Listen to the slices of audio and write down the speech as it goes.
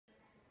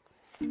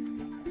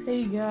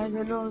Hey guys,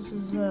 I know this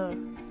is a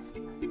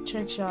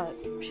trick shot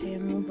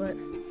channel, but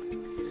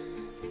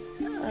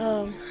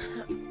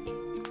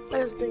I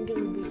just think it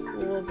would be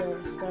cool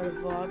to start a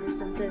vlog or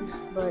something.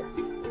 But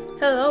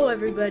hello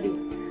everybody,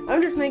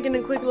 I'm just making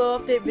a quick little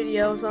update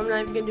video, so I'm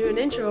not even gonna do an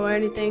intro or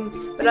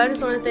anything, but I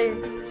just wanted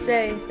to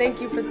say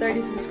thank you for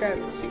 30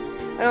 subscribers. I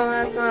know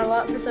that's not a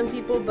lot for some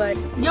people, but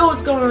yo,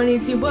 what's going on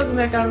YouTube? Welcome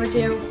back on my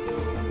channel.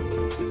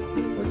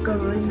 What's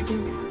going on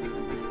YouTube?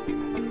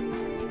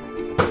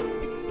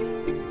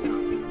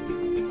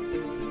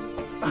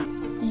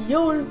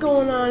 Yo, what is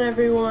going on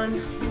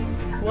everyone?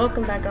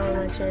 Welcome back on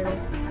my channel.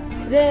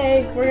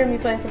 Today, we're going to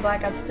be playing some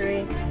Black Ops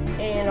 3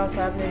 and also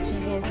having a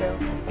cheesy intro.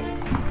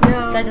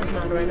 Now, that doesn't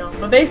matter right now.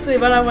 But basically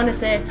what I want to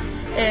say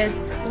is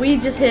we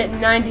just hit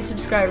 90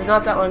 subscribers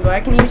not that long ago. I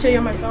can even show you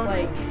on my phone.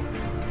 Like,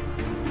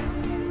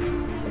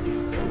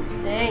 it's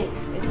insane.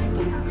 If you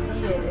can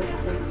see it,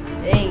 it's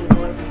insane.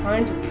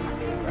 100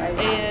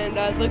 subscribers. And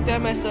I looked at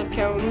my sub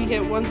count and we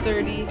hit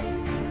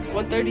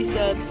 130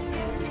 subs.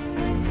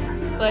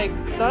 Like,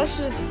 that's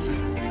just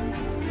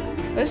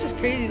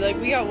crazy. Like,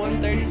 we got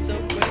 130 so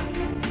quick.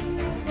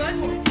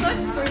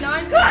 Clutch for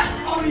 9.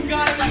 Oh, you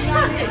got it, you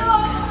got it.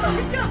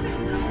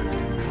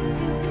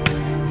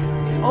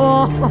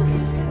 Oh.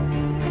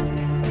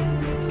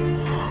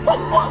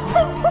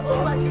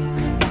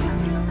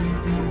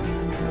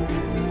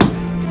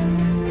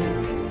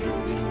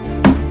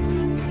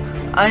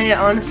 I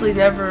honestly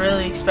never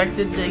really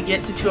expected to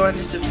get to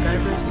 200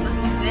 subscribers. Let's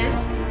do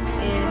this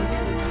and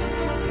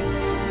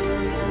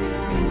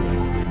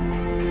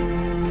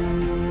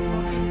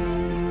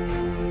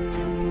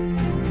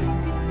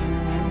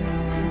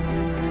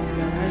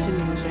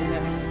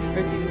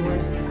it's even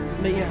worse.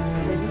 But yeah,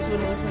 this is what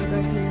it looks like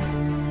back here.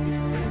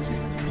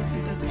 I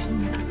see that there's no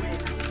way.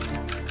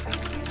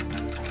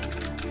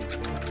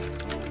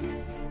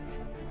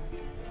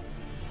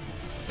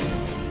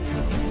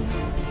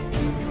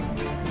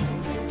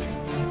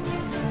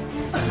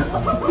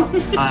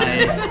 I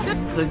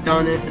clicked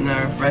on it and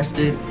I refreshed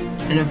it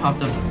and it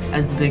popped up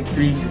as the big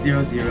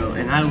 300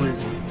 and I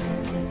was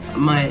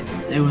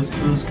it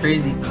was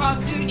crazy. Call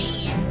of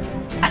Duty.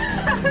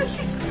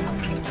 She's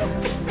talking.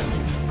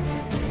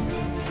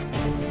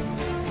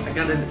 I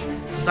got a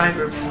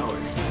cyber power,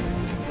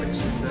 which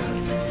is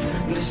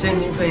I'm just sitting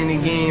here playing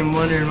a game,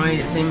 wondering why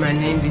you say my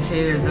name. These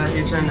haters out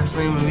here trying to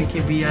flame when we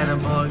could be at a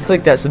bog.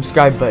 Click that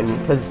subscribe button,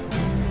 cause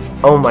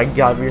oh my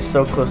God, we're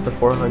so close to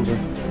 400.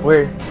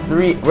 We're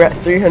at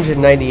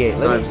 398.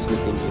 So I've just been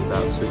thinking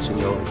about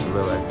switching over to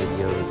real life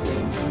videos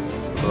and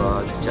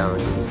vlogs,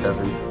 challenges and stuff.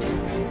 And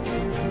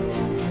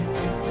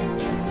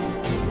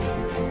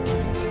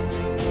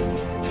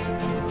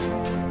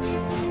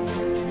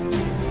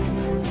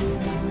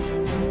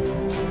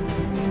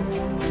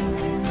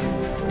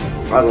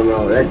I don't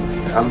know,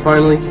 I'm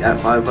finally at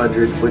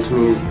 500, which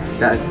means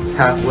that's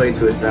halfway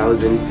to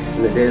 1,000.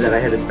 And the day that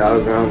I hit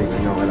 1,000, I don't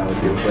even know what I would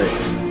do, but...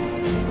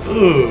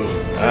 Ooh.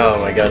 Oh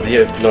my God, you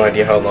have no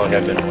idea how long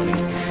I've been wanting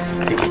to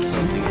get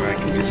something where I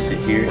can just sit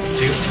here, 2,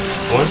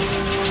 1.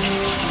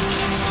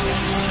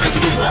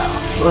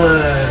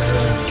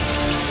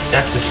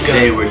 That's the scum.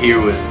 Today we're here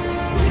with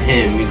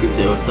him, you can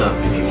say what's up.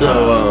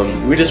 So,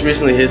 we just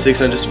recently hit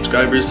 600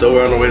 subscribers, so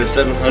we're on our way to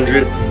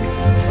 700.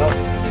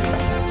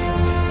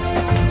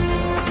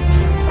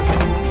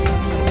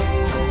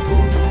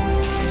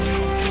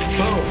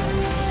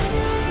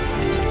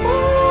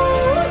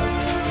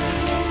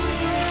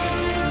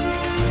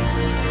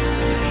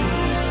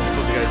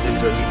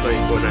 Enjoyed me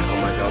playing Fortnite on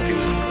my balcony.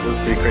 It was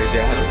pretty crazy.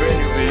 I had a brand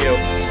new video,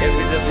 and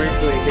we just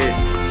recently hit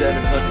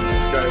 700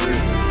 subscribers.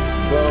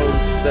 Well,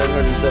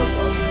 700 subs.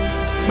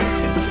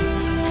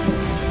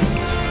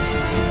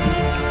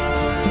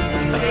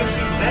 I think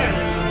she's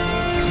better.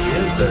 She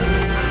is better.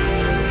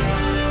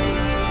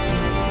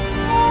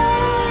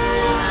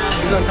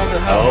 She's on top of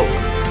the house. Oh,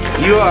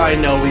 you already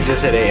know we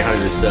just hit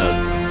 800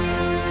 subs.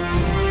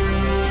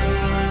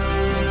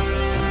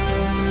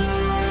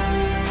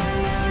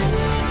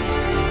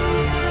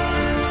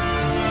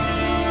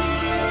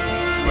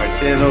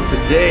 Channel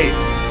today,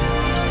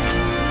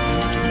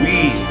 we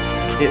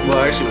hit, well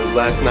actually it was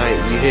last night,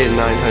 we hit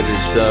 900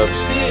 subs.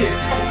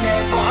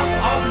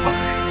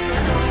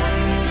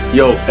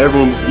 Yo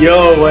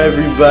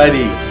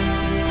everybody,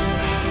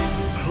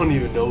 I don't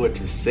even know what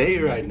to say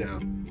right now.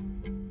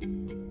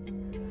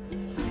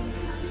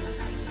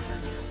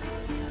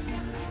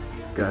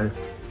 Guys,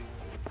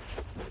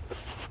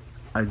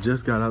 I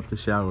just got out the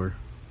shower.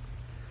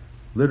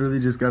 Literally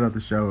just got out the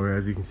shower,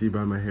 as you can see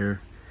by my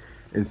hair.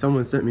 And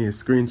someone sent me a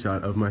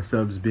screenshot of my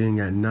subs being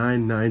at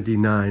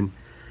 999.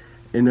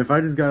 And if I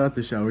just got out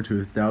the shower to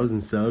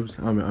 1,000 subs,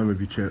 I'm gonna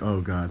be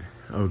oh God,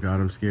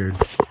 I'm scared.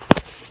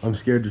 I'm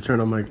scared to turn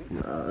on my,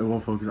 it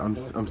won't focus,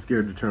 I'm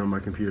scared to turn on my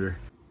computer.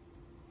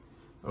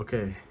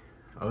 Okay,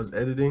 I was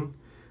editing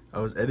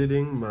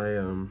my,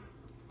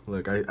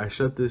 look, I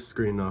shut this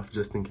screen off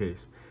just in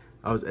case.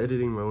 I was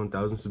editing my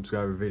 1,000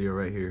 subscriber video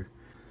right here.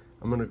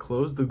 I'm gonna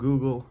close the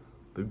Google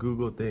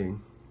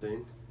thing.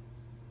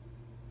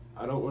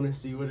 I don't want to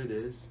see what it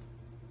is.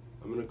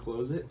 I'm gonna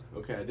close it.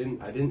 Okay, I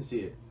didn't see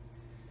it.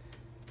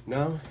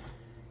 Now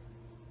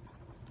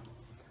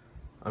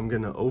I'm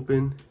gonna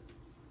open.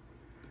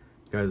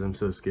 Guys, I'm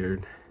so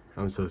scared.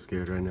 I'm so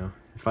scared right now.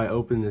 If I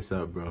open this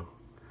up, bro,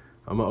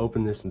 I'm gonna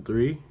open this in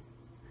 3.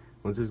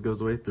 Once this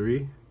goes away,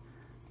 3,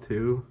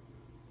 2,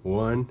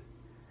 1.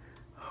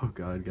 Oh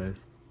God, guys.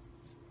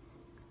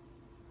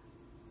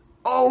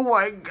 Oh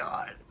my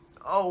God.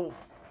 Oh.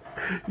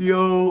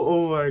 Yo,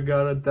 oh my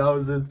God,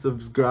 1,000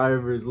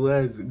 subscribers.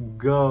 Let's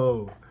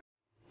go.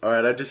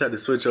 Alright, I just had to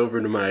switch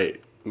over to my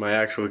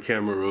actual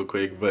camera real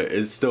quick, but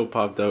it still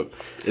popped up.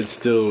 It's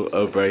still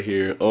up right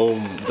here. Oh,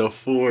 the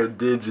 4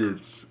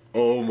 digits.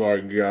 Oh my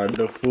God,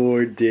 the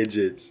 4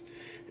 digits.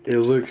 It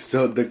looks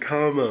so, the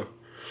comma.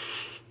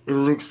 It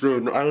looks so,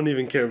 I don't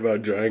even care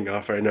about drying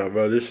off right now,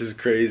 bro. This is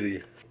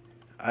crazy.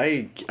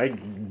 I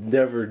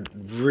never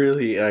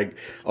really, like,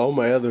 all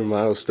my other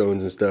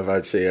milestones and stuff,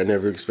 I'd say I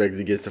never expected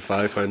to get to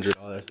 500,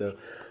 all that stuff.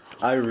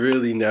 I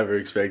really never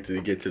expected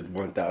to get to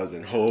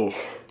 1,000. Oh,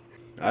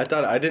 I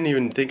didn't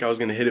even think I was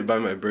gonna hit it by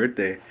my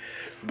birthday,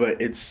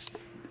 but it's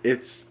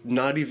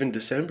not even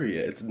December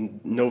yet. It's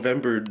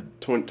November,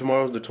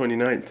 tomorrow's the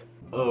 29th.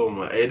 Oh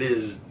my, it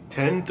is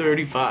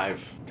 10:35.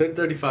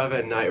 10:35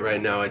 at night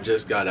right now. I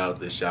just got out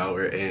the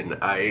shower, and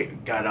I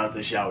got out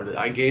the shower.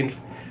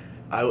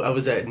 I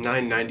was at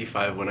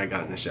 995 when I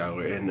got in the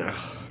shower, and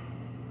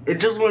it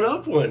just went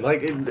up one.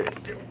 Like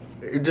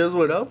it just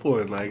went up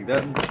one. Like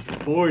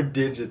that 4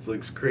 digits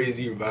looks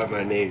crazy by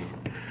my name.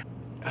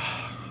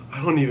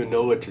 I don't even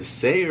know what to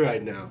say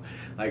right now.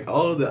 Like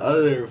all the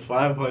other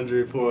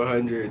 500,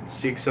 400,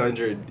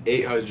 600,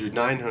 800,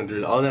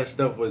 900, all that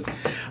stuff was,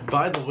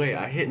 by the way,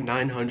 I hit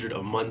 900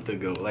 a month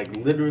ago. Like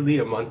literally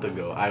a month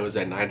ago, I was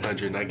at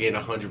 900 and I gained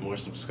 100 more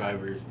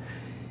subscribers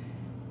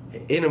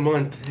in a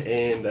month.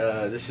 And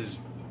this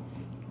is,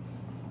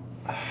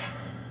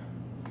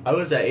 I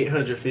was at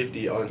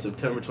 850 on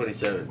September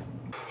 27th.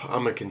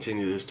 I'm gonna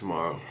continue this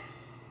tomorrow.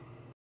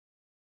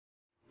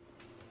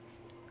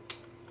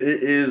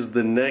 It is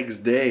the next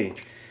day,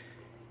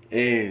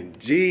 and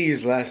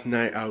geez, last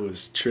night I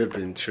was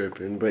tripping,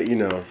 but you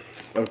know,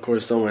 of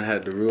course someone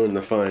had to ruin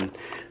the fun,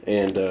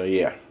 and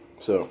yeah,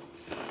 so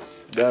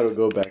that'll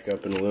go back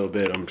up in a little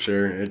bit, I'm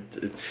sure.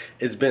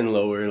 It's been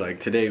lower. Like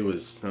today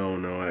was, I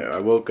don't know,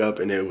 I woke up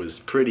and it was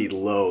pretty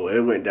low.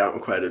 It went down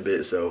quite a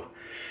bit, so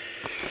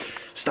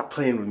stop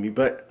playing with me.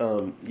 But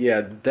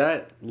yeah,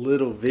 that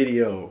little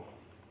video,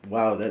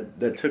 wow,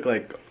 that took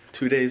like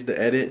 2 days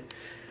to edit.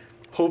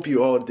 Hope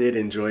you all did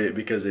enjoy it,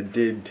 because it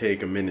did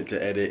take a minute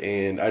to edit,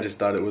 and I just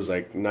thought it was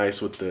like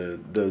nice with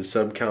the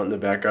sub count in the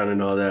background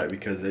and all that,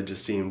 because it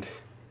just seemed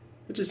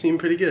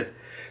pretty good.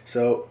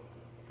 So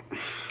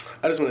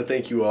I just want to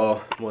thank you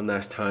all one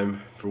last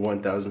time for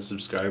 1,000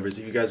 subscribers.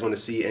 If you guys want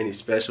to see any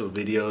special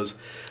videos,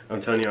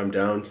 I'm telling you, I'm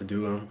down to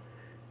do them,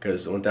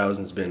 because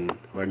 1,000's been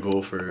my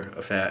goal for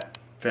a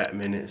fat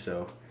minute.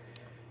 So,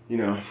 you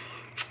know,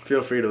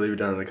 feel free to leave it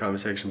down in the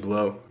comment section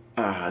below.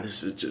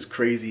 This is just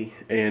crazy,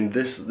 and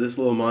this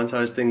little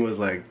montage thing was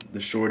like the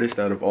shortest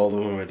out of all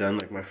of them I've done.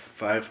 Like my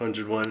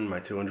 500 one, my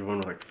 200 one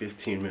were like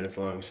 15 minutes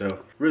long.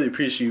 So really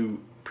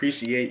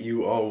appreciate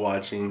you all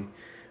watching.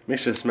 Make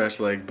sure to smash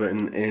the like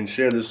button and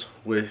share this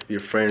with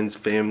your friends,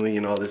 family,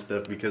 and all this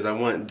stuff, because I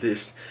want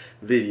this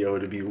video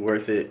to be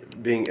worth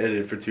it being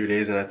edited for 2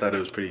 days, and I thought it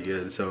was pretty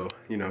good. So,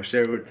 you know,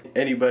 share it with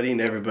anybody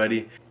and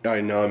everybody. I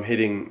know I'm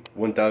hitting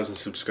 1,000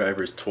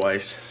 subscribers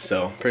twice,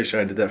 so pretty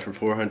sure I did that for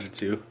 400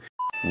 too.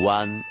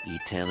 1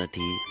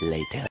 eternity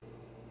later.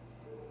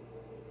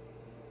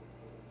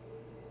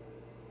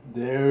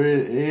 There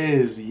it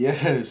is,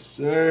 yes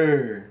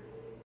sir.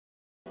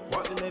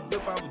 Walked in that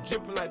dip, I was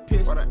dripping like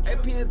piss. Bought an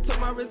AP and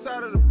took my wrist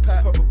out of the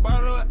pack. Pop a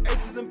bottle of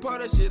aces and pour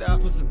that shit out.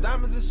 Put some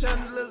diamonds and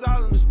chandeliers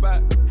all in the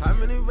spot. How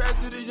many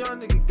racks did this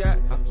young nigga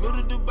got? I flew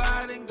to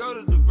Dubai, then go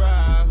to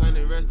Dubai.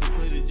 100 racks to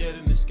put a jet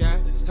in the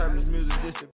sky. Time this music disappear.